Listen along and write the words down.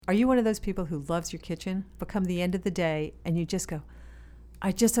Are you one of those people who loves your kitchen, but come the end of the day and you just go,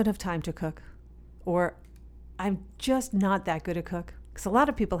 I just don't have time to cook? Or I'm just not that good a cook? Because a lot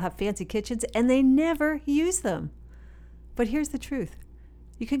of people have fancy kitchens and they never use them. But here's the truth.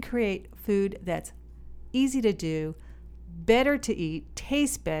 You can create food that's easy to do, better to eat,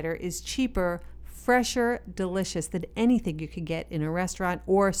 tastes better, is cheaper, fresher, delicious than anything you can get in a restaurant,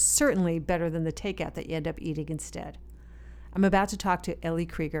 or certainly better than the takeout that you end up eating instead. I'm about to talk to Ellie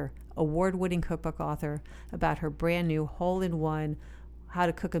Krieger, award-winning cookbook author, about her brand new hole-in-one, how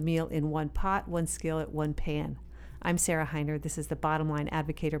to cook a meal in one pot, one skillet, one pan. I'm Sarah Heiner. This is the Bottom Line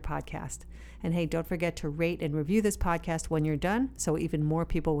Advocator podcast. And hey, don't forget to rate and review this podcast when you're done so even more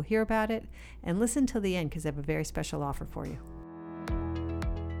people will hear about it. And listen till the end because I have a very special offer for you.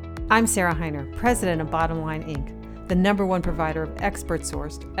 I'm Sarah Heiner, president of Bottom Line Inc., the #1 provider of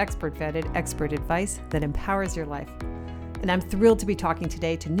expert-sourced, expert-vetted, expert advice that empowers your life. And I'm thrilled to be talking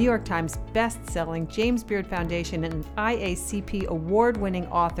today to New York Times best-selling James Beard Foundation and IACP award-winning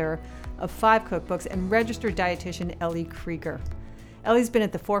author of 5 cookbooks and registered dietitian Ellie Krieger. Ellie's been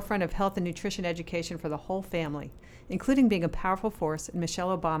at the forefront of health and nutrition education for the whole family, including being a powerful force in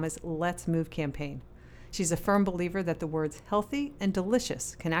Michelle Obama's Let's Move campaign. She's a firm believer that the words healthy and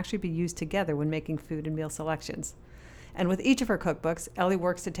delicious can actually be used together when making food and meal selections. And with each of her cookbooks, Ellie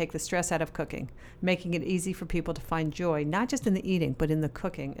works to take the stress out of cooking, making it easy for people to find joy, not just in the eating, but in the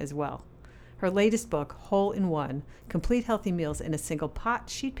cooking as well. Her latest book, Hole-in-One, Complete Healthy Meals in a Single Pot,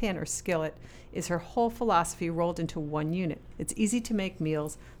 Sheet Pan, or Skillet, is her whole philosophy rolled into one unit. It's easy to make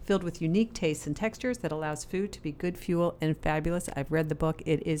meals filled with unique tastes and textures that allows food to be good fuel and fabulous. I've read the book.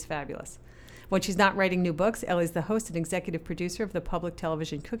 It is fabulous. When she's not writing new books, Ellie's the host and executive producer of the public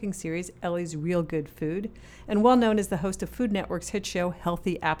television cooking series, Ellie's Real Good Food, and well known as the host of Food Network's hit show,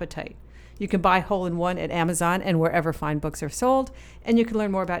 Healthy Appetite. You can buy Hole-in-One at Amazon and wherever fine books are sold, and you can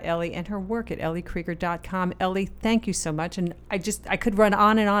learn more about Ellie and her work at elliekrieger.com. Ellie, thank you so much, and I could run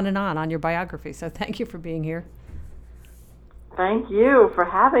on and on and on your biography, so thank you for being here. Thank you for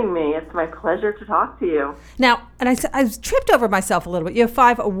having me. It's my pleasure to talk to you. Now, and I tripped over myself a little bit. You have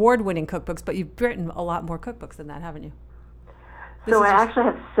 5 award-winning cookbooks, but you've written a lot more cookbooks than that, haven't you? So I actually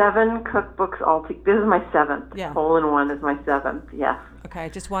have 7 cookbooks altogether. This is my 7th. Yeah. Hole-in-One is my 7th, yes. Okay, I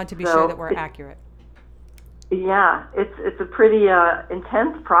just wanted to be sure that we're accurate. Yeah, it's a pretty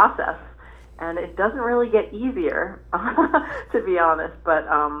intense process, and it doesn't really get easier, to be honest. But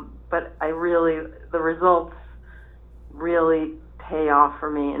the results really pay off for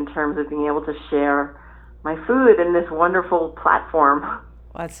me in terms of being able to share my food in this wonderful platform. Well,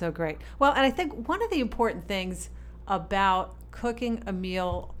 that's so great. Well, and I think one of the important things about cooking a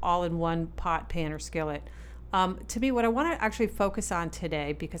meal all in one pot, pan, or skillet, to me, what I want to actually focus on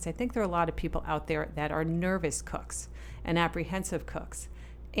today, because I think there are a lot of people out there that are nervous cooks and apprehensive cooks.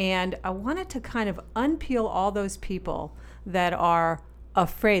 And I wanted to kind of unpeel all those people that are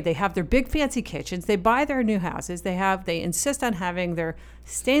afraid. They have their big fancy kitchens, they buy their new houses, they insist on having their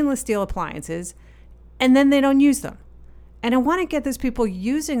stainless steel appliances, and then they don't use them. And I want to get those people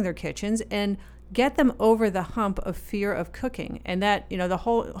using their kitchens and get them over the hump of fear of cooking. And that, the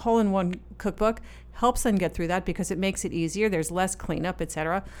hole-in-one cookbook helps them get through that because it makes it easier. There's less cleanup,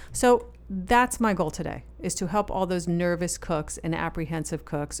 etc. So that's my goal today, is to help all those nervous cooks and apprehensive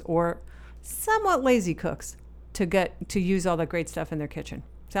cooks or somewhat lazy cooks to get to use all the great stuff in their kitchen.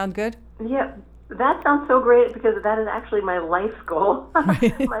 Sound good? Yeah, that sounds so great because that is actually my life goal.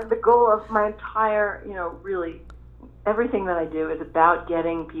 The goal of my entire, really everything that I do is about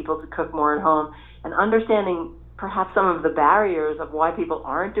getting people to cook more at home and understanding perhaps some of the barriers of why people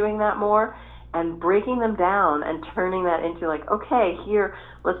aren't doing that more and breaking them down and turning that into like, okay, here,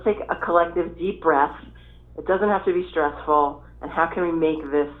 let's take a collective deep breath. It doesn't have to be stressful. And how can we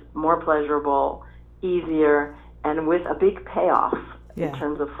make this more pleasurable, easier, and with a big payoff in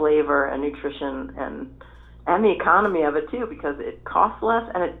terms of flavor and nutrition and the economy of it too, because it costs less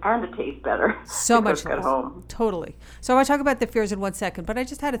and it tastes better. So much less at home. Totally. So I want to talk about the fears in 1 second, but I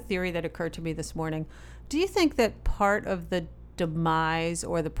just had a theory that occurred to me this morning. Do you think that part of the demise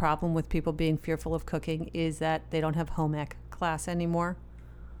or the problem with people being fearful of cooking is that they don't have home ec class anymore?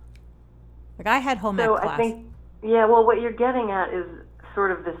 Like I had home ec class. I think, well, what you're getting at is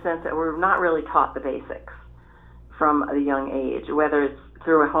sort of the sense that we're not really taught the basics from a young age, whether it's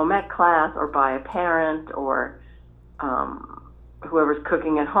through a home ec class or by a parent or whoever's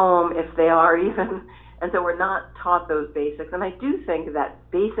cooking at home, if they are even. And so we're not taught those basics. And I do think that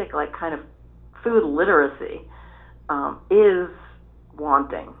basic, like kind of food literacy is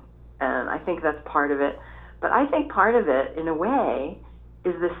wanting. And I think that's part of it. But I think part of it, in a way,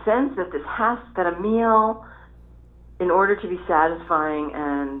 is the sense that that a meal in order to be satisfying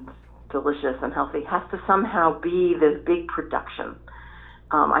and delicious and healthy, has to somehow be this big production.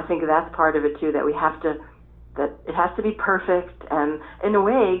 I think that's part of it too, that that it has to be perfect, and in a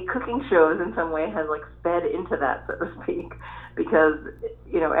way, cooking shows in some way has like sped into that, so to speak, because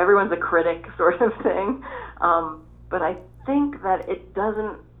everyone's a critic sort of thing. But I think that it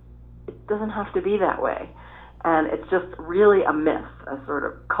doesn't have to be that way, and it's just really a myth, a sort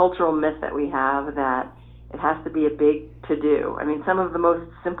of cultural myth that we have, that it has to be a big to-do. I mean, some of the most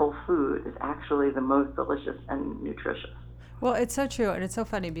simple food is actually the most delicious and nutritious. Well, it's so true, and it's so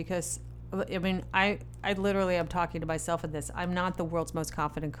funny because, I mean, I literally am talking to myself in this. I'm not the world's most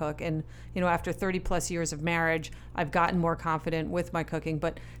confident cook, and after 30 plus years of marriage, I've gotten more confident with my cooking.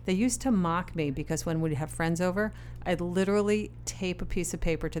 But they used to mock me because when we'd have friends over, I'd literally tape a piece of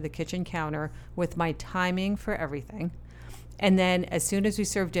paper to the kitchen counter with my timing for everything. And then as soon as we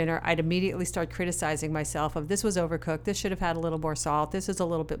served dinner, I'd immediately start criticizing myself of, this was overcooked, this should have had a little more salt, this is a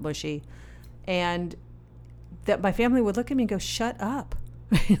little bit mushy. And that my family would look at me and go, shut up.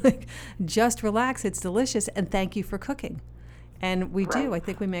 Like, just relax, it's delicious, and thank you for cooking. And we do. I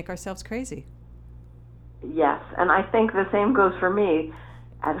think we make ourselves crazy. Yes, and I think the same goes for me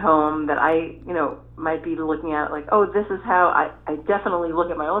at home, that I, might be looking at like, oh, this is how I definitely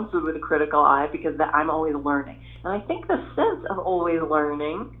look at my own food with a critical eye, because I'm always learning. And I think the sense of always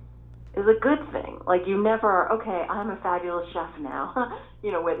learning is a good thing. Like, you never are, okay, I'm a fabulous chef now.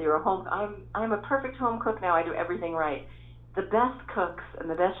 Whether you're I'm a perfect home cook now, I do everything right. The best cooks and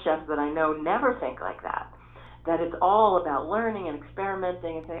the best chefs that I know never think like that. That it's all about learning and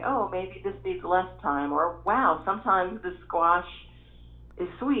experimenting and saying, oh, maybe this needs less time, or wow, sometimes the squash is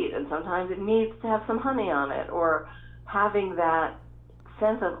sweet and sometimes it needs to have some honey on it, or having that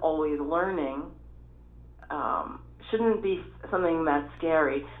sense of always learning shouldn't be something that's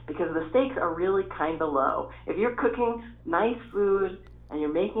scary, because the stakes are really kind of low. If you're cooking nice food and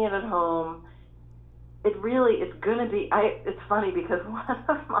you're making it at home, it's going to be, it's funny because one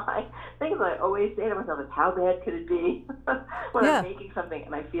of my things I always say to myself is, how bad could it be when I'm making something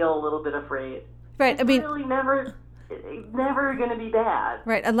and I feel a little bit afraid? Right. It's really never going to be bad.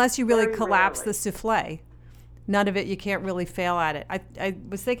 Right. Unless you really Very collapse rarely. the souffle. None of it, you can't really fail at it. I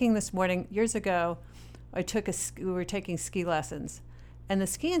was thinking this morning, years ago, we were taking ski lessons. And the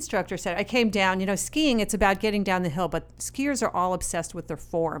ski instructor said, I came down, skiing, it's about getting down the hill, but skiers are all obsessed with their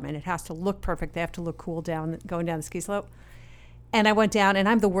form, and it has to look perfect. They have to look cool going down the ski slope. And I went down, and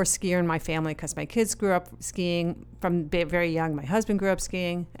I'm the worst skier in my family because my kids grew up skiing from very young. My husband grew up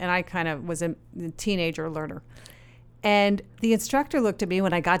skiing, and I kind of was a teenager learner. And the instructor looked at me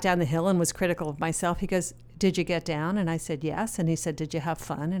when I got down the hill and was critical of myself. He goes, did you get down? And I said, yes. And he said, did you have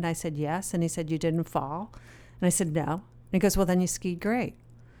fun? And I said, yes. And he said, you didn't fall? And I said, no. And he goes, well, then you skied great.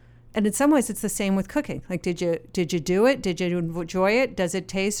 And in some ways, it's the same with cooking. Like, did you do it? Did you enjoy it? Does it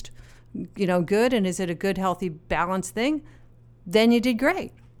taste, good? And is it a good, healthy, balanced thing? Then you did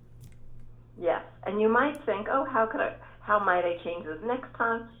great. Yes. And you might think, oh, how might I change this next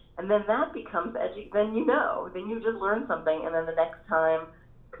time? And then that becomes then you just learn something, and then the next time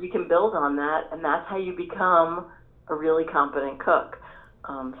you can build on that, and that's how you become a really competent cook.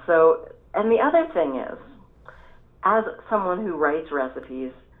 And the other thing is, as someone who writes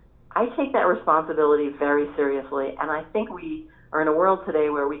recipes, I take that responsibility very seriously, and I think we are in a world today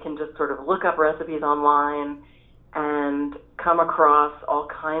where we can just sort of look up recipes online and come across all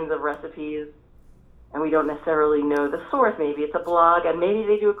kinds of recipes, and we don't necessarily know the source. Maybe it's a blog, and maybe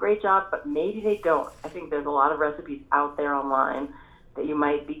they do a great job, but maybe they don't. I think there's a lot of recipes out there online that you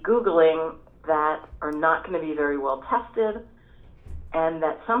might be Googling that are not going to be very well tested, and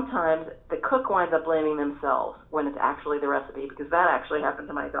that sometimes the cook winds up blaming themselves when it's actually the recipe, because that actually happened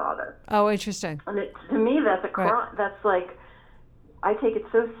to my daughter. Oh, interesting. And to me, that's a crime. Right. That's like, I take it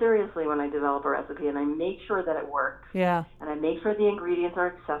so seriously when I develop a recipe, and I make sure that it works. Yeah. And I make sure the ingredients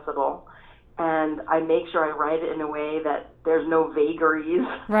are accessible, and I make sure I write it in a way that there's no vagaries.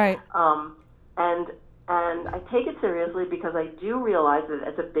 Right. And I take it seriously because I do realize that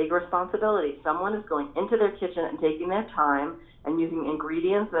it's a big responsibility. Someone is going into their kitchen and taking their time and using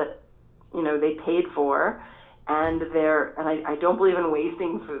ingredients that, they paid for, and I don't believe in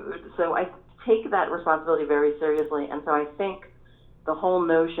wasting food. So I take that responsibility very seriously. And so I think the whole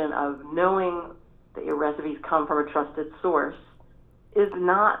notion of knowing that your recipes come from a trusted source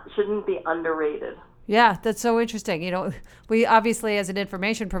shouldn't be underrated. Yeah, that's so interesting. We obviously, as an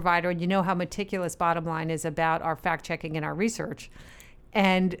information provider, how meticulous Bottom Line is about our fact checking and our research.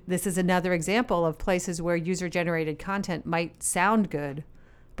 And this is another example of places where user-generated content might sound good,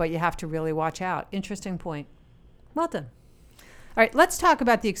 but you have to really watch out. Interesting point. Well done. All right, let's talk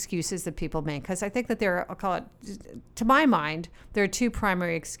about the excuses that people make, because I think that I'll call it, to my mind, there are two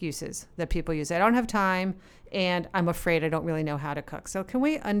primary excuses that people use. I don't have time, and I'm afraid I don't really know how to cook. So can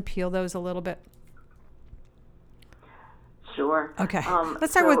we unpeel those a little bit? Sure. Okay.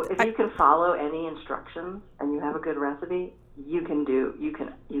 Let's start with. If you can follow any instructions and you have a good recipe, you can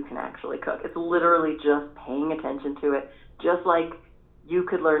actually cook. It's literally just paying attention to it, just like you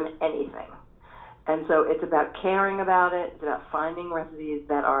could learn anything. And so it's about caring about it. It's about finding recipes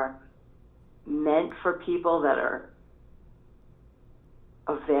that are meant for people that are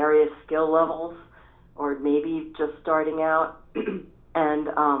of various skill levels, or maybe just starting out. And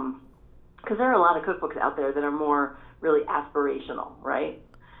because there are a lot of cookbooks out there that are more really aspirational, right?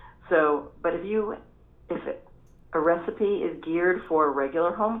 So, but if a recipe is geared for a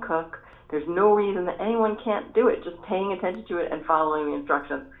regular home cook, there's no reason that anyone can't do it, just paying attention to it and following the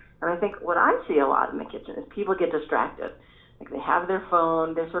instructions. And I think what I see a lot in the kitchen is people get distracted. Like they have their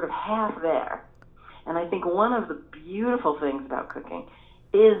phone, they're sort of half there. And I think one of the beautiful things about cooking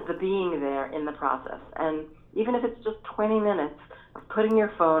is the being there in the process. And even if it's just 20 minutes of putting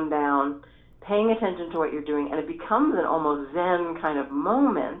your phone down, paying attention to what you're doing, and it becomes an almost Zen kind of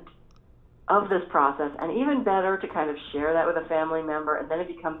moment of this process, and even better to kind of share that with a family member, and then it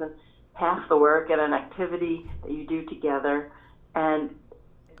becomes half the work and an activity that you do together. And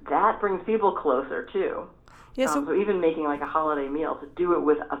that brings people closer too. Yeah, so even making like a holiday meal, to do it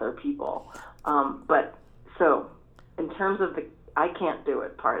with other people. But so in terms of the I can't do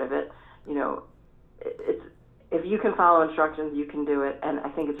it part of it, it's if you can follow instructions, you can do it. And I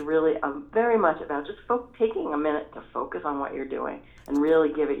think it's really very much about just taking a minute to focus on what you're doing and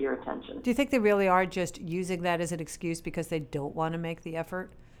really give it your attention. Do you think they really are just using that as an excuse because they don't want to make the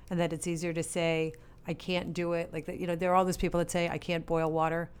effort, and that it's easier to say, I can't do it? Like, there are all those people that say, I can't boil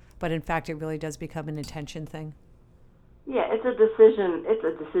water, but in fact, it really does become an intention thing. Yeah, it's a decision. It's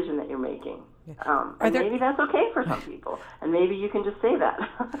a decision that you're making. Yeah. And maybe that's okay for some people, and maybe you can just say that.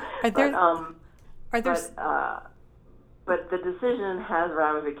 But the decision has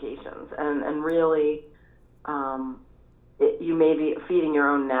ramifications, and really, you may be feeding your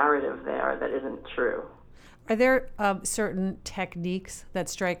own narrative there that isn't true. Are there certain techniques that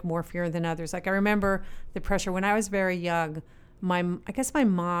strike more fear than others? Like I remember the pressure when I was very young. I guess my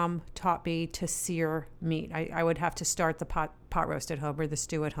mom taught me to sear meat. I would have to start the pot roast at home or the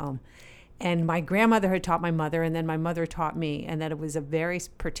stew at home. And my grandmother had taught my mother, and then my mother taught me, and that it was a very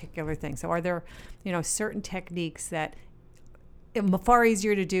particular thing. So are there, certain techniques that are far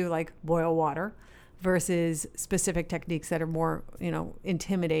easier to do, like boil water, versus specific techniques that are more,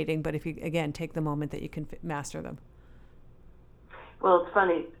 intimidating, but if you, again, take the moment that you can master them? Well, it's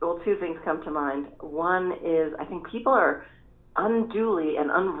funny. Well, two things come to mind. One is I think people are unduly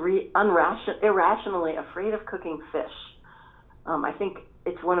and irrationally afraid of cooking fish. I think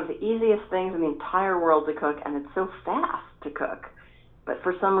it's one of the easiest things in the entire world to cook, and it's so fast to cook. But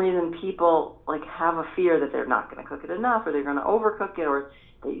for some reason, people have a fear that they're not going to cook it enough, or they're going to overcook it, or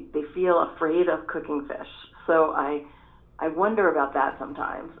they feel afraid of cooking fish. So I wonder about that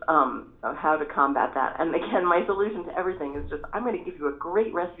sometimes, of how to combat that. And again, my solution to everything is just, I'm going to give you a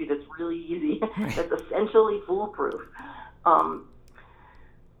great recipe that's really easy, that's essentially foolproof.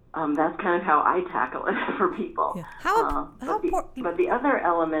 That's kind of how I tackle it for people. Yeah. But the other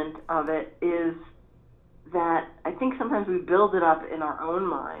element of it is that I think sometimes we build it up in our own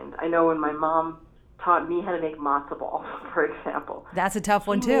mind. I know when my mom taught me how to make matzo balls, for example. That's a tough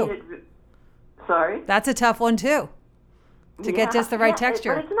one too. Sorry? That's a tough one too. To get just the right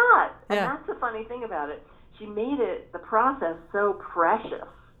texture. But it's not. And that's the funny thing about it. She made the process so precious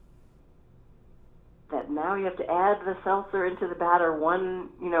that now you have to add the seltzer into the batter 1,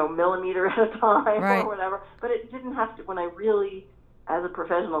 millimeter at a time, or whatever. But it didn't have to. When I really, as a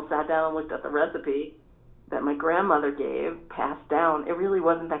professional, sat down and looked at the recipe that my grandmother passed down, it really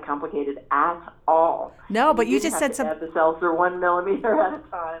wasn't that complicated at all. No, but you just said add the seltzer 1 millimeter at a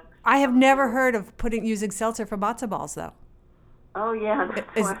time. I have never heard of using seltzer for matzo balls, though. Oh yeah,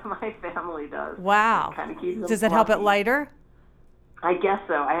 that's what my family does. Wow. Kind of keeps them Does that help it lighter? I guess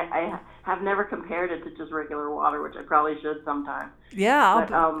so. I have never compared it to just regular water, which I probably should sometime. Yeah.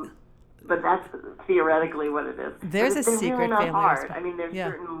 But that's theoretically what it is. There's a secret really not family hard. recipe. I mean, there's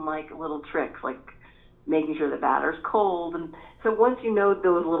certain little tricks, like making sure the batter's cold, and so once you know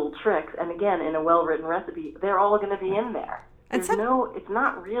those little tricks, and again, in a well-written recipe, they're all going to be in there. It's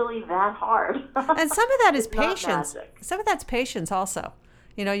not really that hard. And some of that is patience. Some of that's patience also.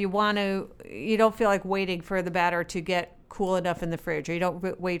 You don't feel like waiting for the batter to get cool enough in the fridge, or you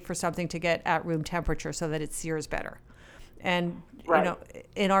don't wait for something to get at room temperature so that it sears better. And,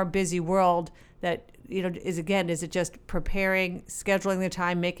 in our busy world, that, is it just preparing, scheduling the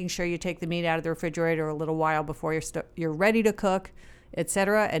time, making sure you take the meat out of the refrigerator a little while before you're ready to cook,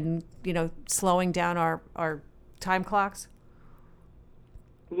 etc., and, slowing down our time clocks?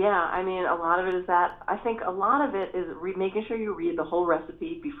 Yeah, I mean, a lot of it is that. I think a lot of it is making sure you read the whole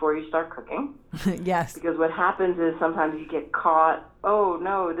recipe before you start cooking. Yes. Because what happens is sometimes you get caught, oh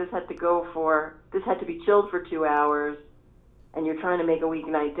no, this had to be chilled for 2 hours, and you're trying to make a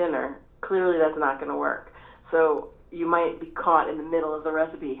weeknight dinner. Clearly that's not going to work. So you might be caught in the middle of the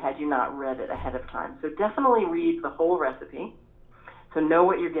recipe had you not read it ahead of time. So definitely read the whole recipe. So know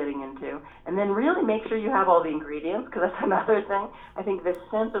what you're getting into, and then really make sure you have all the ingredients, because that's another thing. I think this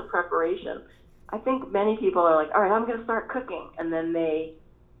sense of preparation. I think many people are like, all right, I'm going to start cooking, and then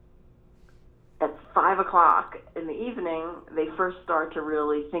at 5 o'clock in the evening, they first start to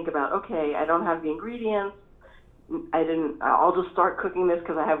really think about, okay, I don't have the ingredients. I'll just start cooking this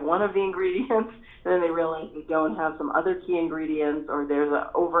because I have one of the ingredients. And then they realize they don't have some other key ingredients, or there's an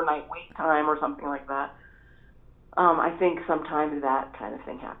overnight wait time or something like that. I think sometimes that kind of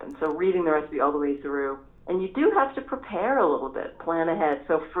thing happens. So reading the recipe all the way through, and you do have to prepare a little bit, plan ahead.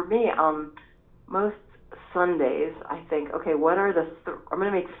 So for me, most Sundays, I think, okay, what are I'm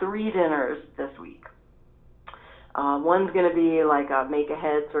going to make 3 dinners this week. One's going to be like a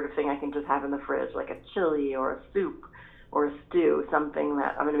make-ahead sort of thing I can just have in the fridge, like a chili or a soup or a stew, something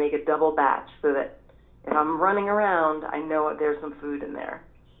that I'm going to make a double batch so that if I'm running around, I know there's some food in there.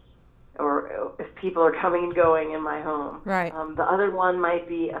 Or if people are coming and going in my home. Right. The other one might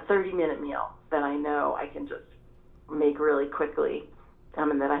be a 30-minute meal that I know I can just make really quickly,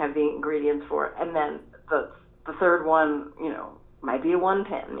 and that I have the ingredients for it. And then the third one, might be a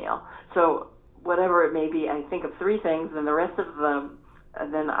one-pan meal. So whatever it may be, I think of 3 things, and the rest of them,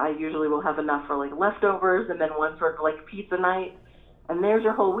 and then I usually will have enough for like leftovers, and then one sort of like pizza night, and there's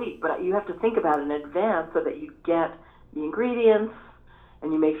your whole week. But you have to think about it in advance so that you get the ingredients,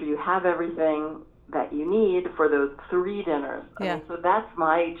 and you make sure you have everything that you need for those 3 dinners. Yeah. So that's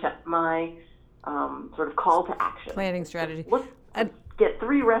my sort of call to action. Planning strategy. Let's get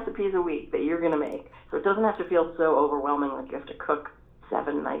 3 recipes a week that you're going to make, so it doesn't have to feel so overwhelming like you have to cook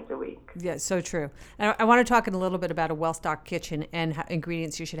 7 nights a week. Yeah, so true. And I want to talk in a little bit about a well-stocked kitchen and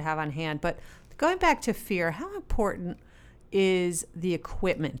ingredients you should have on hand. But going back to fear, how important is the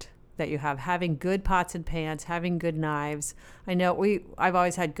equipment that you have, having good pots and pans, having good knives? I know I've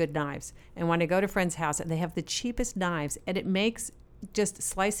always had good knives, and when I go to a friend's house and they have the cheapest knives, and it makes just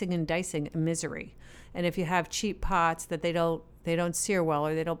slicing and dicing a misery. And if you have cheap pots that they don't sear well,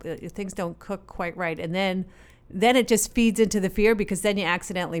 or things don't cook quite right, and then it just feeds into the fear, because then you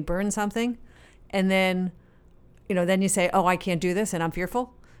accidentally burn something, and then you say, oh, I can't do this and I'm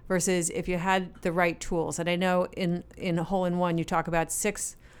fearful. Versus if you had the right tools. And I know in Hole-in-One you talk about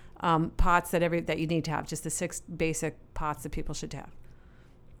 6 pots that you need to have, just the 6 basic pots that people should have.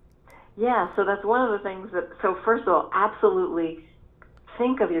 Yeah, so that's one of the things so first of all, absolutely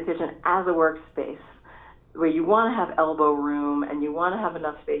think of your kitchen as a workspace where you want to have elbow room, and you want to have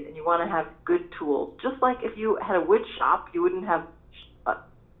enough space, and you want to have good tools. Just like if you had a wood shop, you wouldn't have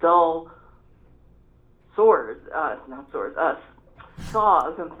dull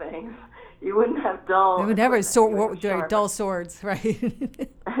saws and things. You wouldn't have dull. You would never dull swords, right?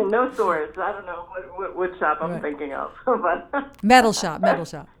 No swords. I don't know what wood shop I'm thinking of, but metal shop. But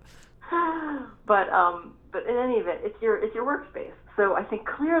in any event, it's your workspace. So I think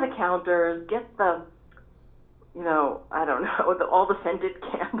clear the counters, get the I don't know, all the scented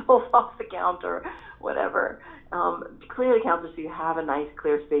candles off the counter, whatever. Clear the counter so you have a nice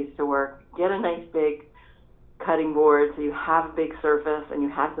clear space to work. Get a nice big cutting board so you have a big surface and you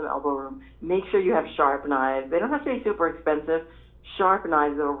have some elbow room. Make sure you have sharp knives. They don't have to be super expensive. Sharp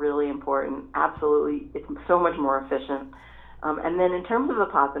knives are really important. Absolutely. It's so much more efficient. And then in terms of the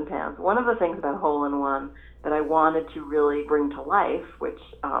pots and pans, one of the things about Hole-in-One that I wanted to really bring to life, which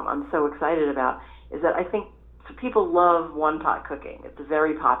I'm so excited about, is that I think people love one-pot cooking. It's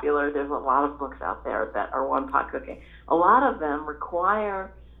very popular. There's a lot of books out there that are one-pot cooking. A lot of them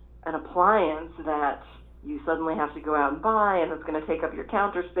require an appliance that you suddenly have to go out and buy, and it's going to take up your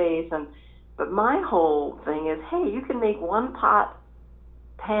counter space. But my whole thing is, hey, you can make one-pot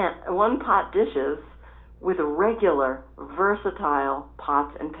dishes with regular, versatile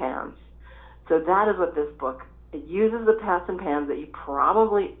pots and pans. So that is what this book, it uses the pots and pans that you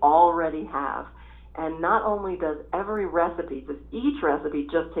probably already have. And not only does each recipe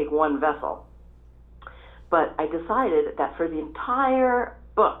just take one vessel, but I decided that for the entire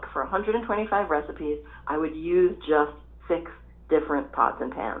book, for 125 recipes, I would use just 6 different pots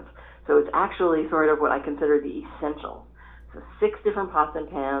and pans. So it's actually sort of what I consider the essentials. So 6 different pots and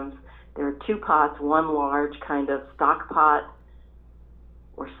pans There are 2 pots, one large kind of stock pot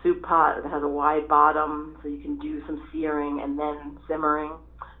or soup pot that has a wide bottom, so you can do some searing and then simmering.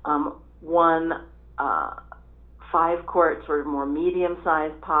 One 5-quart sort of more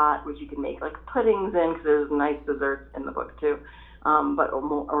medium-sized pot, which you can make like puddings in, because there's nice desserts in the book too,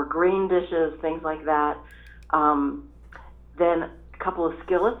 or grain dishes, things like that. Then a couple of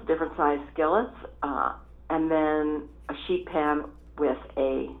skillets, different sized skillets, and then a sheet pan with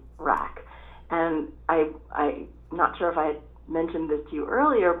a rack. And I'm not sure if I mentioned this to you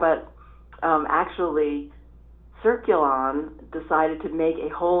earlier, but actually Circulon decided to make a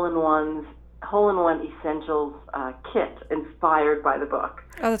hole-in-one essentials kit inspired by the book.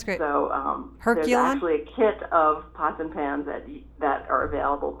 Oh, that's great. So there's Herculon? actually a kit of pots and pans that are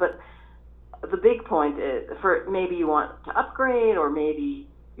available. But the big point is, for maybe you want to upgrade, or maybe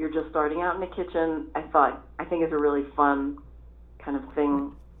you're just starting out in the kitchen, I think it's a really fun kind of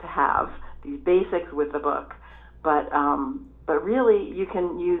thing to have, these basics with the book. But really, you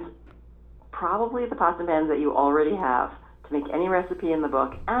can use probably the pots and pans that you already have to make any recipe in the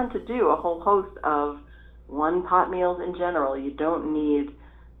book, and to do a whole host of one-pot meals in general. You don't need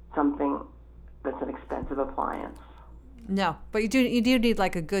something that's an expensive appliance. No, but you do need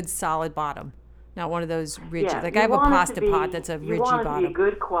like a good solid bottom, not one of those rigid. Yeah, like I have a pasta pot that's a rigid You want it bottom. to be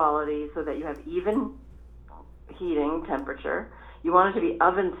good quality so that you have even heating temperature. You want it to be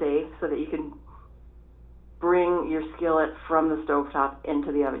oven safe so that you can bring your skillet from the stovetop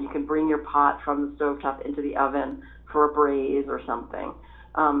into the oven. You can bring your pot from the stovetop into the oven for a braise or something.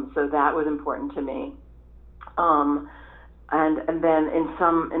 So that was important to me. And then in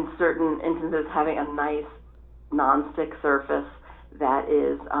certain instances, having a nice nonstick surface that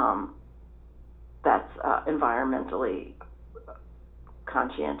is that's environmentally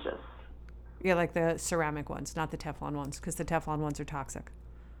conscientious. Yeah, like the ceramic ones, not the Teflon ones, because the Teflon ones are toxic.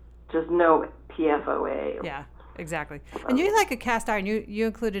 Just no PFOA. Yeah, exactly. And you like a cast iron. You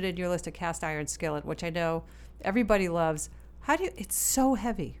included in your list a cast iron skillet, which I know everybody loves. It's so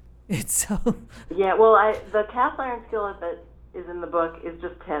heavy. It's so... Yeah, well, the cast iron skillet that is in the book is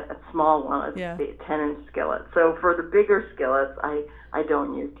just a small one. It's a 10-inch skillet. So for the bigger skillets, I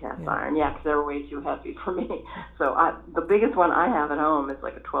don't use cast iron. Yeah, because they're way too heavy for me. So the biggest one I have at home is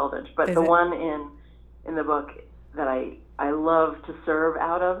like a 12-inch. But one in the book that I love to serve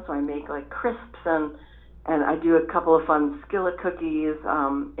out of, so I make like crisps, and I do a couple of fun skillet cookies,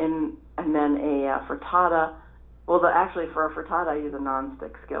 and then a frittata. Well, actually for a frittata I use a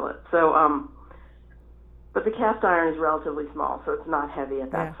nonstick skillet. So, but the cast iron is relatively small, so it's not heavy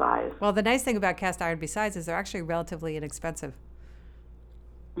at that size. Well, the nice thing about cast iron, besides, is they're actually relatively inexpensive.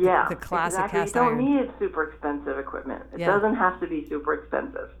 Yeah, the classic exactly. cast iron. You don't need super expensive equipment. It doesn't have to be super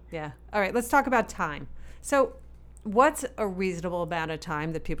expensive. Yeah. All right, let's talk about time. So what's a reasonable amount of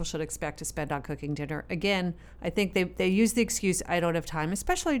time that people should expect to spend on cooking dinner? Again, I think they use the excuse, I don't have time,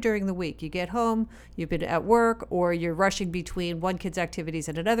 especially during the week. You get home, you've been at work, or you're rushing between one kid's activities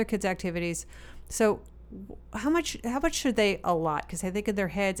and another kid's activities. So how much should they allot? Because I think in their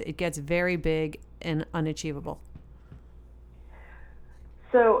heads it gets very big and unachievable.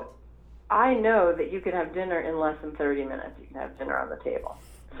 So I know that you can have dinner in less than 30 minutes. You can have dinner on the table.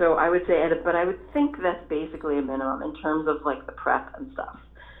 So I would say, but I would think that's basically a minimum in terms of like the prep and stuff.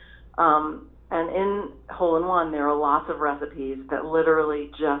 And in Hole-in-One, there are lots of recipes that literally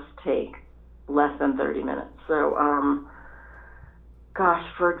just take less than 30 minutes. So,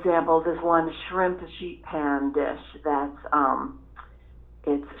 for example, this one shrimp sheet pan dish that's,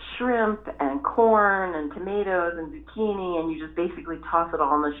 it's shrimp and corn and tomatoes and zucchini, and you just basically toss it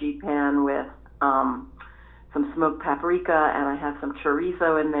all in the sheet pan with some smoked paprika, and I have some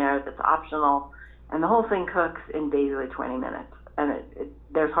chorizo in there that's optional, and the whole thing cooks in basically 20 minutes. And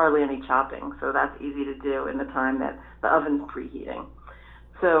there's hardly any chopping, so that's easy to do in the time that the oven's preheating.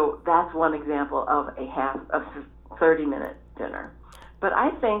 So that's one example of a 30-minute dinner. But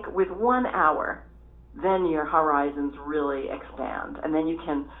I think with 1 hour, then your horizons really expand, and then you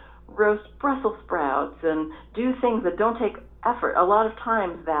can roast Brussels sprouts and do things that don't take effort. A lot of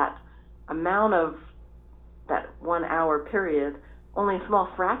times that amount of that 1 hour period, only a small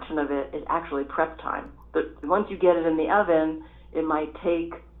fraction of it is actually prep time. But once you get it in the oven, it might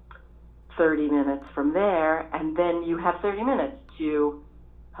take 30 minutes from there, and then you have 30 minutes to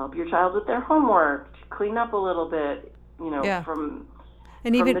help your child with their homework, to clean up a little bit, from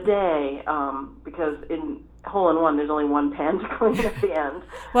the day, because in Hole-in-One, there's only one pan to clean at the end.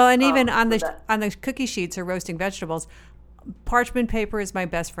 Well, and even on the cookie sheets or roasting vegetables, parchment paper is my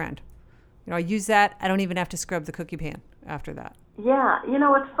best friend. I use that. I don't even have to scrub the cookie pan after that. Yeah.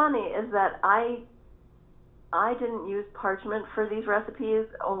 What's funny is that I I didn't use parchment for these recipes,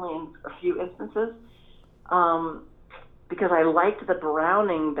 only in a few instances, because I liked the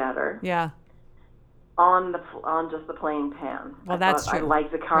browning better. Yeah. On just the plain pan. Well, that's true. I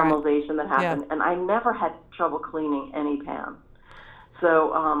liked the caramelization that happened, Yeah. and I never had trouble cleaning any pan.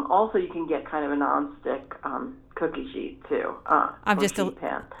 So also you can get kind of a non-stick cookie sheet too. I'm just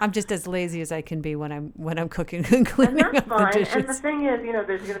as lazy as I can be when I'm cooking and cleaning up the dishes. And the thing is,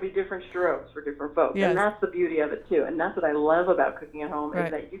 there's going to be different strokes for different folks, yes. And that's the beauty of it too. And that's what I love about cooking at home is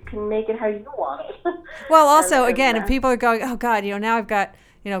that you can make it how you want it. Well, also again, if people are going, oh God, now I've got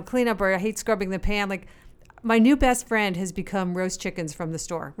cleanup, or I hate scrubbing the pan, like. My new best friend has become roast chickens from the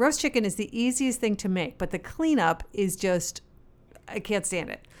store. Roast chicken is the easiest thing to make, but the cleanup is just, I can't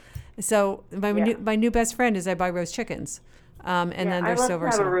stand it. So my new best friend is I buy roast chickens, and then they're so versatile. I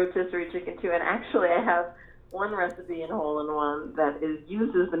love to have a rotisserie chicken too, and actually I have one recipe in Hole in One that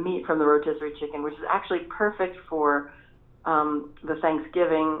uses the meat from the rotisserie chicken, which is actually perfect for the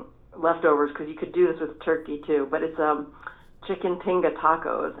Thanksgiving leftovers, because you could do this with turkey too. But it's chicken tinga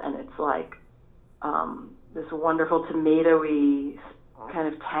tacos, and it's like this wonderful tomatoey, kind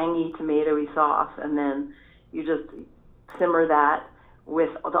of tangy tomatoey sauce, and then you just simmer that with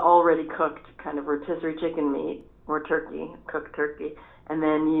the already cooked kind of rotisserie chicken meat or cooked turkey, and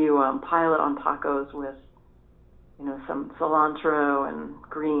then you pile it on tacos with some cilantro and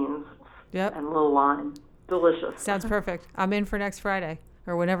greens and a little lime. Delicious. Sounds perfect. I'm in for next Friday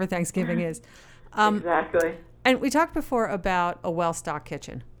or whenever Thanksgiving is. Exactly. And we talked before about a well-stocked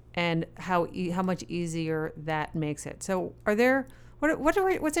kitchen and how much easier that makes it. So,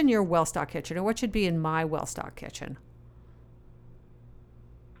 what's in your well-stocked kitchen, or what should be in my well-stocked kitchen?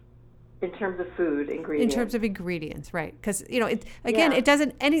 In terms of food ingredients. In terms of ingredients, right? Because it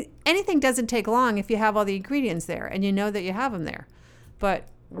doesn't anything doesn't take long if you have all the ingredients there and you know that you have them there. But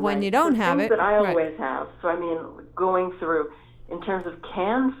when you don't have it, that I always have. So I mean, going through in terms of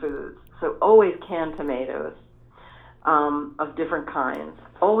canned foods, so always canned tomatoes. Of different kinds.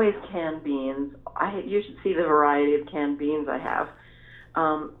 Always canned beans. You should see the variety of canned beans I have.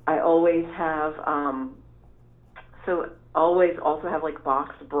 I always have, always also have like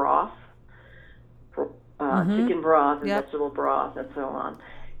boxed broth, chicken broth and vegetable broth and so on.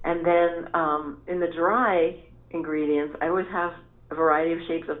 And then in the dry ingredients, I always have a variety of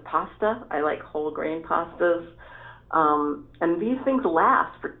shapes of pasta. I like whole grain pastas. And these things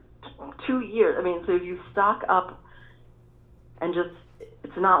last for 2 years. I mean, so if you stock up and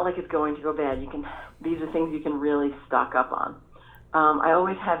it's not like it's going to go bad. These are things you can really stock up on. I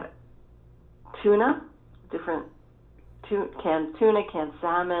always have tuna, different canned tuna, canned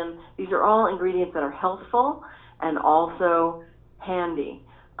salmon. These are all ingredients that are healthful and also handy.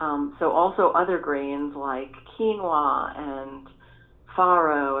 So also other grains like quinoa and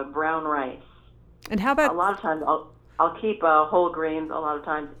farro and brown rice. And how about... A lot of times I'll keep whole grains a lot of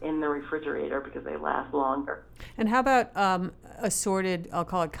times in the refrigerator because they last longer. And how about assorted, I'll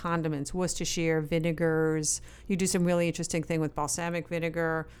call it condiments, Worcestershire, vinegars? You do some really interesting thing with balsamic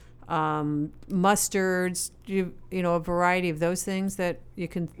vinegar, mustards, a variety of those things that you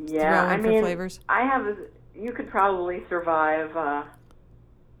can throw in for flavors? You could probably survive,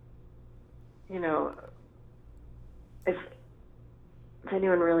 if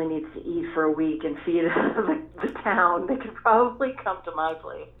anyone really needs to eat for a week and feed the town, they could probably come to my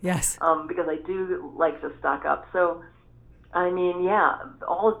place. Yes. Because I do like to stock up. So,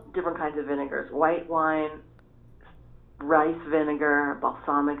 all different kinds of vinegars. White wine, rice vinegar,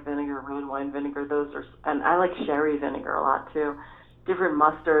 balsamic vinegar, red wine vinegar. And I like sherry vinegar a lot too. Different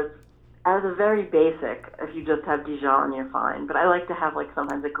mustards. As a very basic, if you just have Dijon, you're fine. But I like to have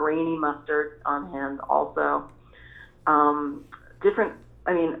sometimes a grainy mustard on hand also. A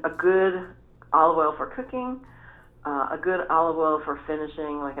good olive oil for cooking, a good olive oil for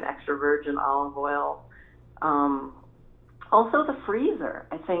finishing, like an extra virgin olive oil. Also the freezer.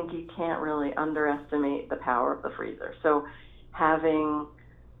 I think you can't really underestimate the power of the freezer. So I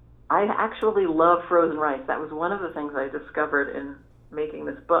actually love frozen rice. That was one of the things I discovered in making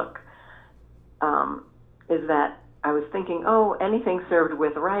this book, is that I was thinking, anything served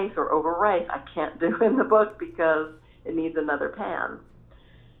with rice or over rice, I can't do in the book because it needs another pan.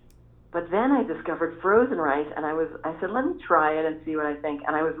 But then I discovered frozen rice, and I said, let me try it and see what I think.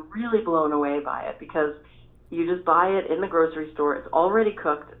 And I was really blown away by it because you just buy it in the grocery store. It's already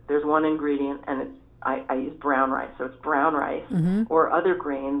cooked. There's one ingredient, and I use brown rice. So it's brown rice or other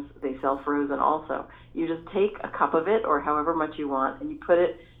grains. They sell frozen also. You just take a cup of it or however much you want, and you put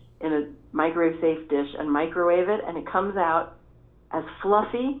it in a microwave-safe dish and microwave it, and it comes out as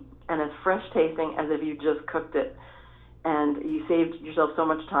fluffy and as fresh tasting as if you just cooked it. And you saved yourself so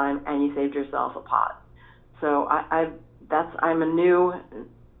much time, and you saved yourself a pot. So I'm a new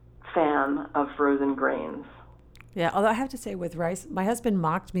fan of frozen grains. Yeah, although I have to say with rice, my husband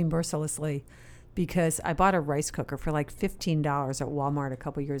mocked me mercilessly because I bought a rice cooker for like $15 at Walmart a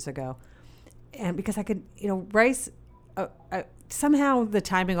couple years ago. And because I could, rice, somehow the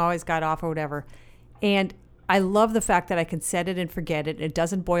timing always got off or whatever. And I love the fact that I can set it and forget it. It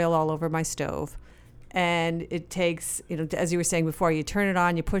doesn't boil all over my stove. And it takes, as you were saying before, you turn it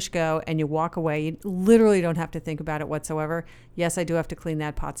on, you push go, and you walk away. You literally don't have to think about it whatsoever. Yes, I do have to clean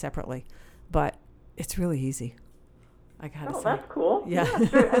that pot separately, but it's really easy. I gotta say. That's cool. Yeah.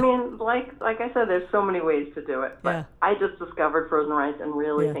 Sure. I mean, like I said, there's so many ways to do it. But I just discovered frozen rice and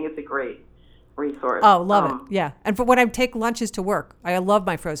really think it's a great resource. Oh, love it. Yeah. And for when I take lunches to work, I love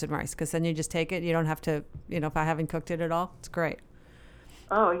my frozen rice because then you just take it. You don't have to, if I haven't cooked it at all, it's great.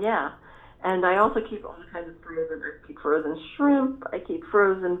 Oh, yeah. And I also keep all kinds of frozen. I keep frozen shrimp. I keep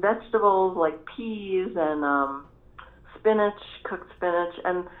frozen vegetables like peas and spinach, cooked spinach,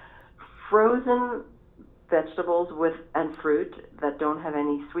 and frozen vegetables and fruit that don't have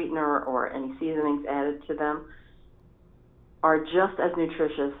any sweetener or any seasonings added to them are just as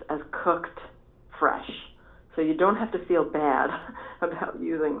nutritious as cooked fresh. So you don't have to feel bad about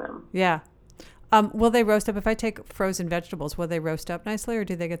using them. Yeah. Will they roast up? If I take frozen vegetables, will they roast up nicely or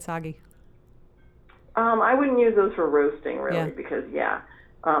do they get soggy? I wouldn't use those for roasting really because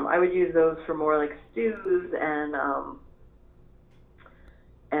I would use those for more like stews and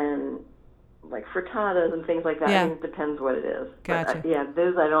like frittatas and things like that. Yeah. I mean, it depends what it is. Gotcha. But,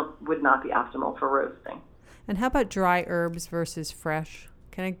 those would not be optimal for roasting. And how about dry herbs versus fresh?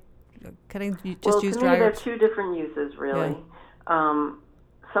 Can I just use dry herbs? Well, to me, they're two different uses, really. Yeah.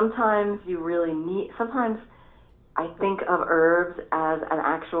 Sometimes you really need. Sometimes I think of herbs as an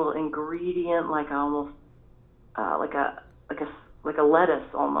actual ingredient, like almost like a lettuce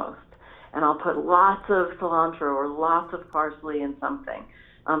almost, and I'll put lots of cilantro or lots of parsley in something.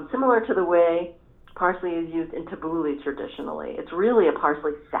 Similar to the way parsley is used in tabbouleh traditionally. It's really a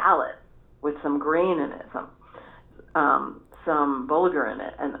parsley salad with some grain in it, some bulgur in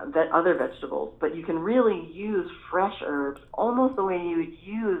it, and other vegetables. But you can really use fresh herbs almost the way you would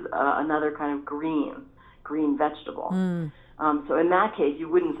use another kind of green vegetable. So in that case, you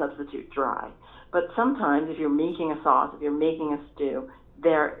wouldn't substitute dry. But sometimes if you're making a sauce, if you're making a stew,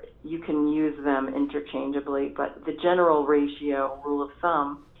 you can use them interchangeably, but the general rule of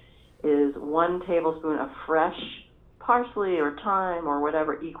thumb is 1 tablespoon of fresh parsley or thyme or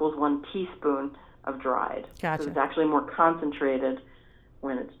whatever equals 1 teaspoon of dried. Gotcha. So it's actually more concentrated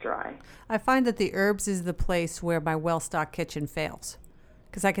when it's dry. I find that the herbs is the place where my well-stocked kitchen fails.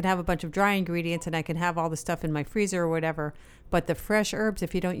 Because I can have a bunch of dry ingredients and I can have all the stuff in my freezer or whatever, but the fresh herbs,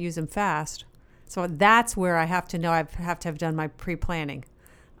 if you don't use them fast, so that's where I have to know I have to have done my pre-planning.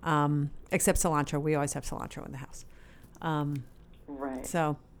 Except cilantro. We always have cilantro in the house. Right.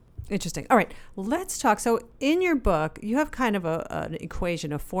 So, interesting. All right, let's talk. So, in your book, you have kind of an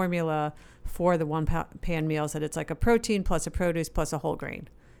equation, a formula for the one-pan meals, that it's like a protein plus a produce plus a whole grain.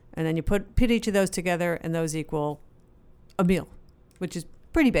 And then you put each of those together, and those equal a meal, which is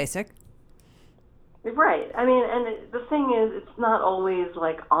pretty basic. Right. I mean, and the thing is, it's not always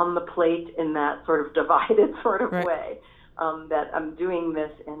like on the plate in that sort of divided sort of way. That I'm doing this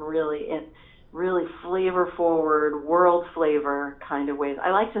in really flavor forward, world flavor kind of ways.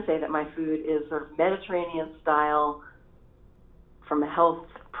 I like to say that my food is sort of Mediterranean style from a health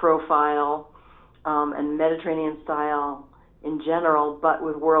profile, and Mediterranean style in general, but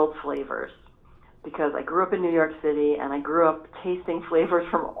with world flavors. Because I grew up in New York City and I grew up tasting flavors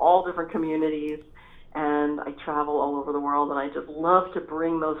from all different communities, and I travel all over the world, and I just love to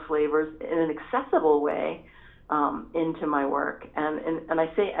bring those flavors in an accessible way into my work. And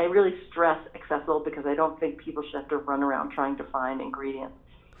I really stress accessible because I don't think people should have to run around trying to find ingredients.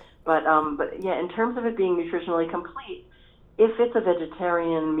 But yeah, in terms of it being nutritionally complete, if it's a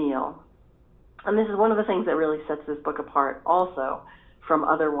vegetarian meal, and this is one of the things that really sets this book apart also from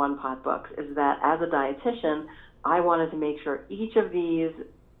other one-pot books, is that as a dietitian, I wanted to make sure each of these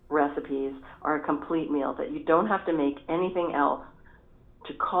recipes are a complete meal, that you don't have to make anything else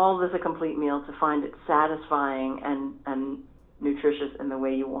to call this a complete meal to find it satisfying and nutritious in the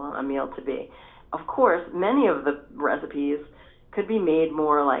way you want a meal to be. Of course, many of the recipes could be made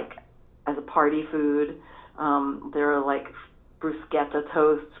more like as a party food. There are like bruschetta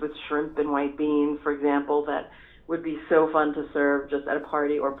toasts with shrimp and white beans, for example, that would be so fun to serve just at a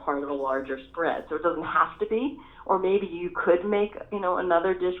party or part of a larger spread. So it doesn't have to be, or maybe you could make,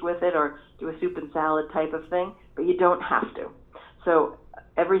 another dish with it or do a soup and salad type of thing, but you don't have to. So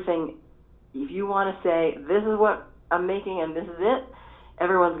everything, if you want to say, this is what I'm making and this is it,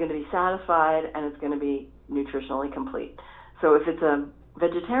 everyone's going to be satisfied and it's going to be, nutritionally complete. So if it's a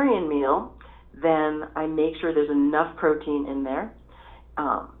vegetarian meal, then I make sure there's enough protein in there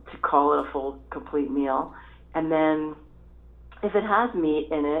to call it a full, complete meal. And then if it has meat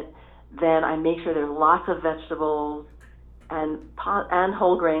in it, then I make sure there's lots of vegetables and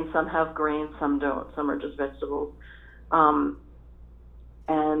whole grains. Some have grains, some don't. Some are just vegetables.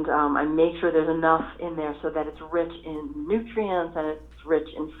 I make sure there's enough in there so that it's rich in nutrients and it's rich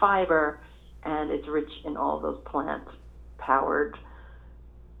in fiber and it's rich in all those plant-powered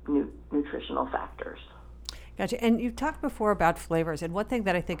nutritional factors. Gotcha. And you've talked before about flavors, and one thing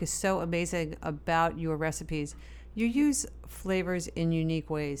that I think is so amazing about your recipes, you use flavors in unique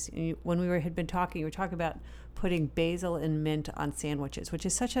ways. When had been talking, you were talking about putting basil and mint on sandwiches, which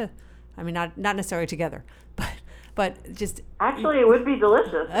is such a, I mean, not necessarily together, but just... Actually, it would be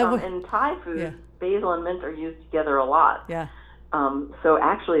delicious. In Thai food, basil and mint are used together a lot. Yeah. So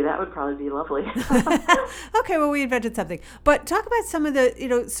actually, that would probably be lovely. Okay, well, we invented something. But talk about some of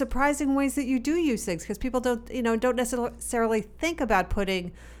the surprising ways that you do use things, because people don't necessarily think about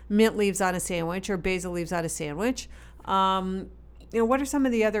putting mint leaves on a sandwich or basil leaves on a sandwich. What are some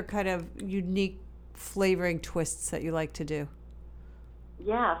of the other kind of unique flavoring twists that you like to do?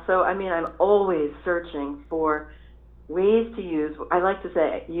 Yeah, so I mean, I'm always searching for ways to use, I like to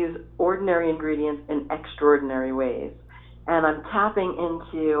say, use ordinary ingredients in extraordinary ways. And I'm tapping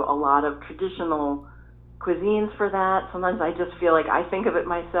into a lot of traditional cuisines for that. Sometimes I just feel like I think of it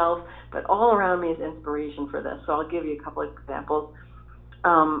myself, but all around me is inspiration for this. So I'll give you a couple of examples.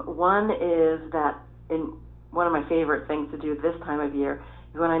 One is that one of my favorite things to do this time of year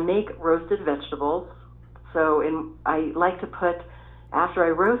is when I make roasted vegetables. So I like to put, after I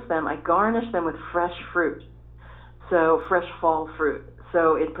roast them, I garnish them with fresh fruit. So fresh fall fruit.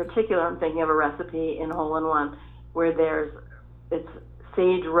 So in particular, I'm thinking of a recipe in Hole in One where it's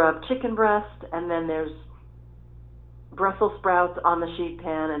sage rub chicken breast, and then there's Brussels sprouts on the sheet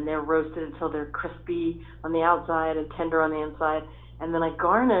pan, and they're roasted until they're crispy on the outside and tender on the inside. And then I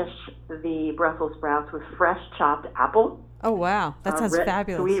garnish the Brussels sprouts with fresh chopped apple. Oh, wow. That sounds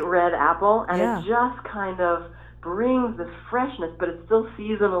fabulous. Sweet red apple. And it just kind of brings this freshness, but it's still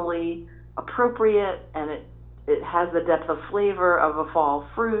seasonally appropriate, and it has the depth of flavor of a fall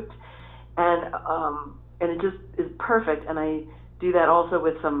fruit. And it just is perfect. And I do that also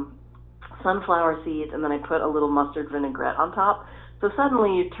with some sunflower seeds, and then I put a little mustard vinaigrette on top. So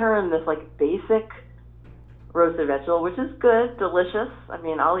suddenly you turn this like basic roasted vegetable, which is good, delicious. I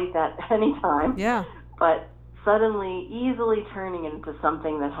mean, I'll eat that anytime. Yeah. But suddenly easily turning into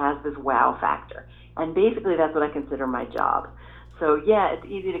something that has this wow factor. And basically that's what I consider my job. So yeah, it's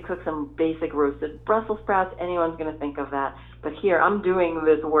easy to cook some basic roasted Brussels sprouts. Anyone's going to think of that. But here I'm doing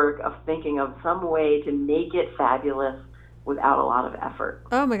this work of thinking of some way to make it fabulous without a lot of effort.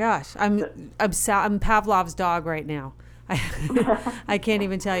 Oh my gosh, I'm Pavlov's dog right now. I can't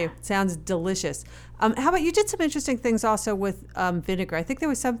even tell you. It sounds delicious. How about, you did some interesting things also with vinegar. I think there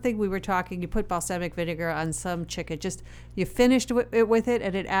was something we were talking, you put balsamic vinegar on some chicken. Just, you finished it with it,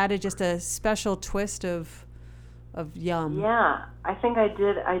 and it added just a special twist of yum. Yeah, I think I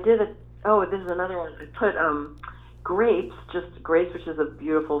did this is another one. I put grapes, which is a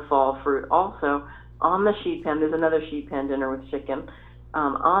beautiful fall fruit also, on the sheet pan. There's another sheet pan dinner with chicken.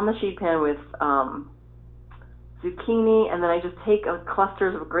 On the sheet pan with zucchini, and then I just take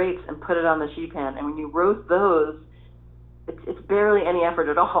clusters of grapes and put it on the sheet pan. And when you roast those, it's barely any effort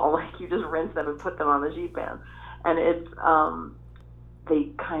at all. Like, you just rinse them and put them on the sheet pan. And it's they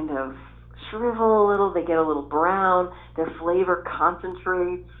kind of shrivel a little, they get a little brown, their flavor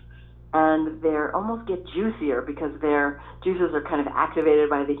concentrates, and they almost get juicier because their juices are kind of activated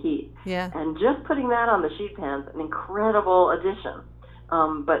by the heat. Yeah. And just putting that on the sheet pan is an incredible addition.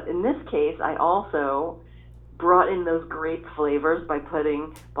 But in this case, I also brought in those grape flavors by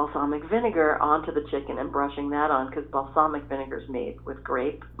putting balsamic vinegar onto the chicken and brushing that on, because balsamic vinegar is made with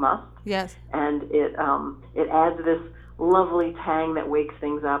grape must. Yes. And it adds this lovely tang that wakes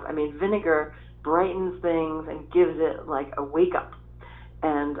things up. I mean, vinegar brightens things and gives it like a wake up.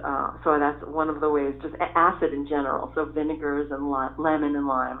 And so that's one of the ways, just acid in general. So vinegars and lemon and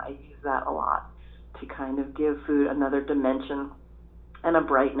lime, I use that a lot to kind of give food another dimension and a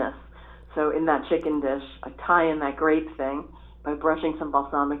brightness. So in that chicken dish, I tie in that grape thing by brushing some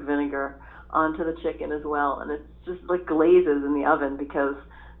balsamic vinegar onto the chicken as well. And it's just like glazes in the oven, because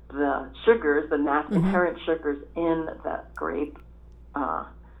the sugars, the inherent sugars in that grape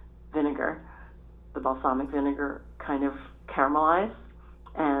vinegar, the balsamic vinegar, kind of caramelize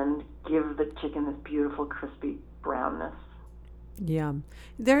and give the chicken this beautiful crispy brownness. Yum.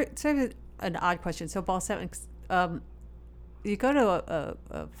 There, sort of an odd question. So balsamic, you go to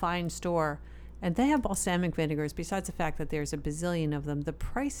a fine store, And they have balsamic vinegars, besides the fact that there's a bazillion of them. The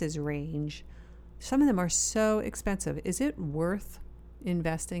prices range. Some of them are so expensive. Is it worth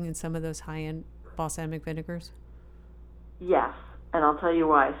investing in some of those high-end balsamic vinegars? Yes, and I'll tell you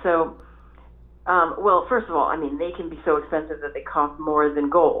why. So, well, first of all, I mean, they can be so expensive that they cost more than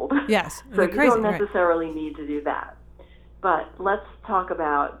gold. Yes, so you crazy, don't necessarily need to do that. But let's talk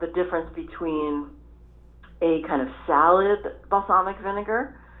about the difference between a kind of salad balsamic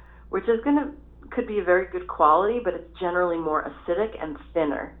vinegar, which is could be a very good quality, but it's generally more acidic and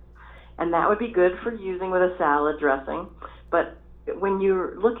thinner. And that would be good for using with a salad dressing. But when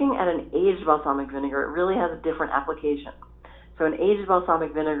you're looking at an aged balsamic vinegar, it really has a different application. So an aged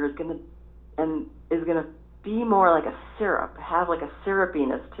balsamic vinegar is going to be more like a syrup, have like a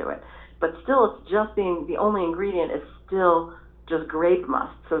syrupiness to it. But still, it's just being the only ingredient is still just grape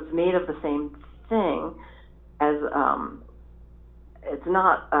must. So it's made of the same thing as it's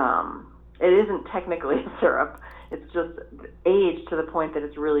not. It isn't technically a syrup. It's just aged to the point that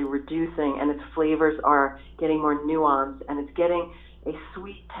it's really reducing, and its flavors are getting more nuanced, and it's getting a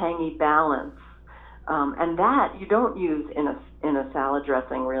sweet, tangy balance. And that you don't use in a salad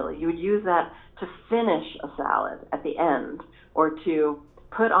dressing, really. You would use that to finish a salad at the end, or to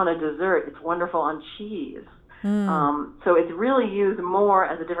put on a dessert. It's wonderful on cheese. So it's really used more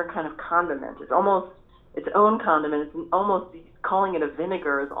as a different kind of condiment. It's almost its own condiment. It's almost, calling it a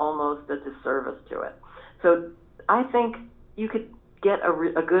vinegar is almost a disservice to it. So I think you could get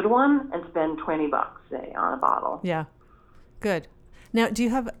a good one and spend $20, say, on a bottle. Yeah, good. Now, do you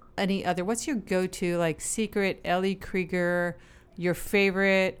have any other, what's your go-to, like, secret Ellie Krieger, your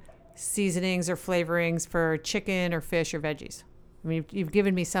favorite seasonings or flavorings for chicken or fish or veggies? I mean, you've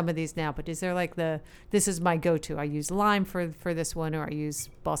given me some of these now, but is there like this is my go-to, I use lime for this one, or I use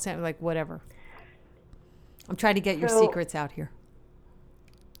balsamic, like whatever? I'm trying to get your secrets out here.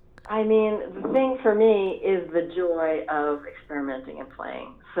 I mean, the thing for me is the joy of experimenting and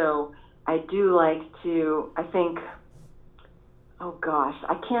playing. So I do like to, I think, oh gosh,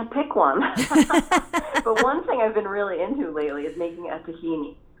 I can't pick one. But one thing I've been really into lately is making a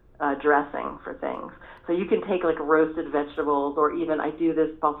tahini dressing for things. So you can take like roasted vegetables, or even I do this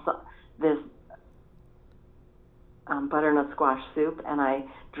butternut squash soup, and I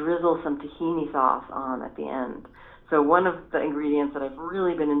drizzle some tahini sauce on at the end. So one of the ingredients that I've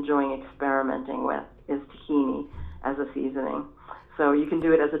really been enjoying experimenting with is tahini as a seasoning. So you can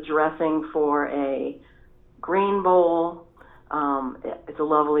do it as a dressing for a grain bowl. It's a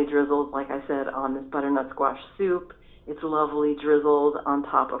lovely drizzled, like I said, on this butternut squash soup. It's lovely drizzled on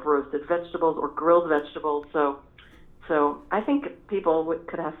top of roasted vegetables or grilled vegetables. So I think people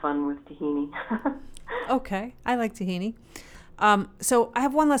could have fun with tahini. Okay, I like tahini. So I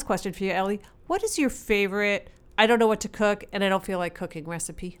have one last question for you, Ellie. What is your favorite, I don't know what to cook and I don't feel like cooking,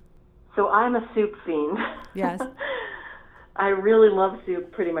 recipe? So I'm a soup fiend. Yes. I really love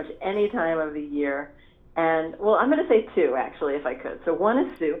soup pretty much any time of the year. And, well, I'm going to say two, actually, if I could. So one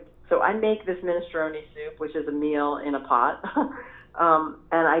is soup. So I make this minestrone soup, which is a meal in a pot.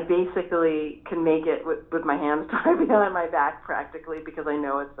 And I basically can make it with my hands tied behind my back practically, because I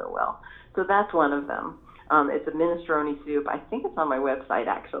know it so well. So that's one of them. It's a minestrone soup. I think it's on my website,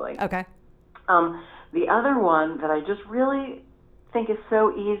 actually. Okay. The other one that I just really think is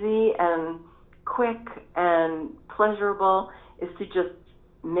so easy and quick and pleasurable is to just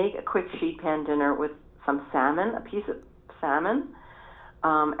make a quick sheet pan dinner with some salmon, a piece of salmon,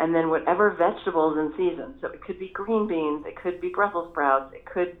 and then whatever vegetables in season. So it could be green beans, it could be Brussels sprouts, it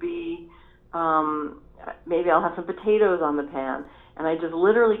could be, maybe I'll have some potatoes on the pan. And I just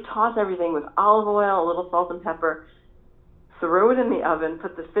literally toss everything with olive oil, a little salt and pepper, throw it in the oven,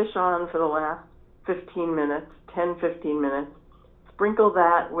 put the fish on for the last 15 minutes, sprinkle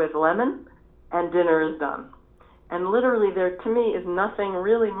that with lemon, and dinner is done. And literally there, to me, is nothing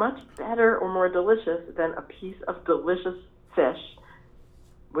really much better or more delicious than a piece of delicious fish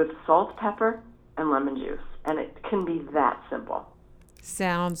with salt, pepper, and lemon juice. And it can be that simple.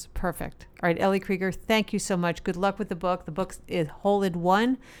 Sounds perfect. All right, Ellie Krieger, thank you so much. Good luck with the book. The book is Hole in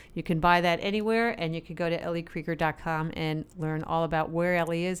One. You can buy that anywhere, and you can go to elliekrieger.com and learn all about where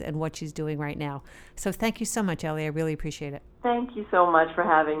Ellie is and what she's doing right now. So thank you so much, Ellie. I really appreciate it. Thank you so much for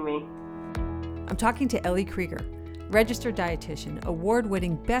having me. I'm talking to Ellie Krieger, registered dietitian,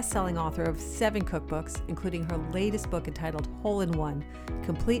 award-winning best-selling author of 7 cookbooks, including her latest book entitled Hole in One,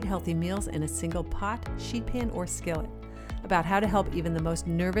 Complete Healthy Meals in a Single Pot, Sheet Pan, or Skillet, about how to help even the most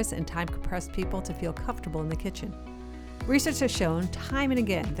nervous and time-compressed people to feel comfortable in the kitchen. Research has shown time and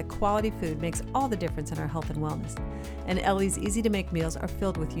again that quality food makes all the difference in our health and wellness. And Ellie's easy-to-make meals are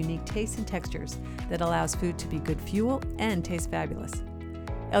filled with unique tastes and textures that allows food to be good fuel and taste fabulous.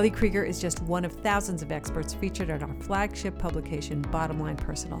 Ellie Krieger is just one of thousands of experts featured in our flagship publication, Bottom Line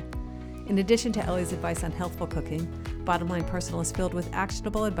Personal. In addition to Ellie's advice on healthful cooking, Bottom Line Personal is filled with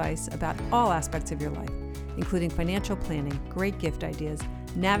actionable advice about all aspects of your life, including financial planning, great gift ideas,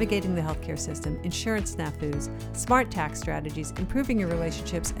 navigating the healthcare system, insurance snafus, smart tax strategies, improving your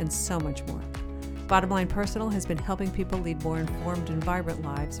relationships, and so much more. Bottom Line Personal has been helping people lead more informed and vibrant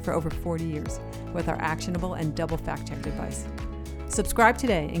lives for over 40 years with our actionable and double fact-checked advice. Subscribe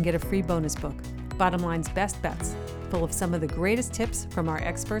today and get a free bonus book, Bottom Line's Best Bets, full of some of the greatest tips from our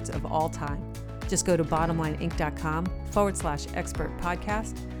experts of all time. Just go to bottomlineinc.com/expert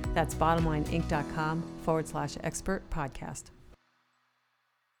podcast. That's bottomlineinc.com/expert podcast.